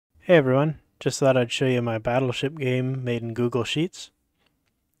Hey everyone, just thought I'd show you my Battleship game made in Google Sheets.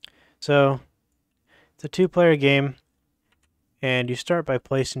 So, it's a two-player game, and you start by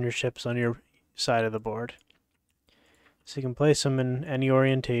placing your ships on your side of the board. So you can place them in any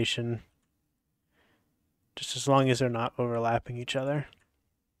orientation, just as long as they're not overlapping each other.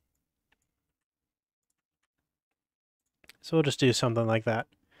 So we'll just do something like that.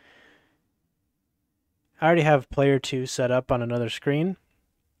 I already have player 2 set up on another screen.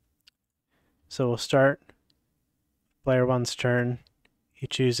 So we'll start player 1's turn. He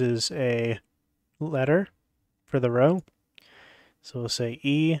chooses a letter for the row. So we'll say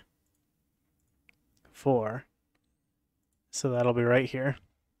E4. So that'll be right here.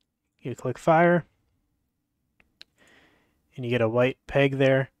 You click fire, and you get a white peg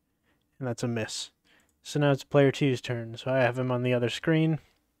there, and that's a miss. So now it's player 2's turn. So I have him on the other screen,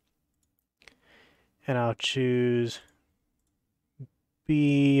 and I'll choose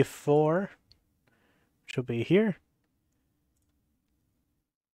B4, which will be here.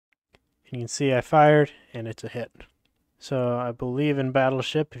 And you can see I fired, and it's a hit. So I believe in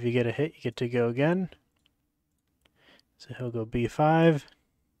Battleship, if you get a hit, you get to go again. So he'll go B5,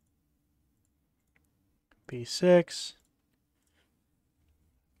 B6,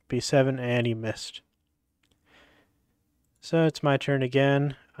 B7, and he missed. So it's my turn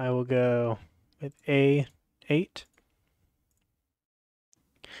again. I will go with A8.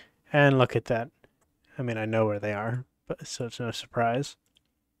 And look at that. I mean, I know where they are, but so it's no surprise.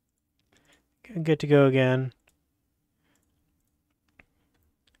 Get to go again.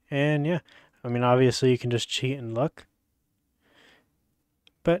 And yeah, I mean, obviously you can just cheat and look.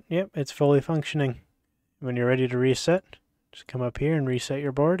 But yep, it's fully functioning. When you're ready to reset, just come up here and reset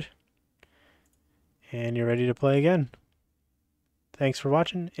your board. And you're ready to play again. Thanks for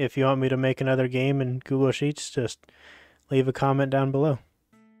watching. If you want me to make another game in Google Sheets, just leave a comment down below.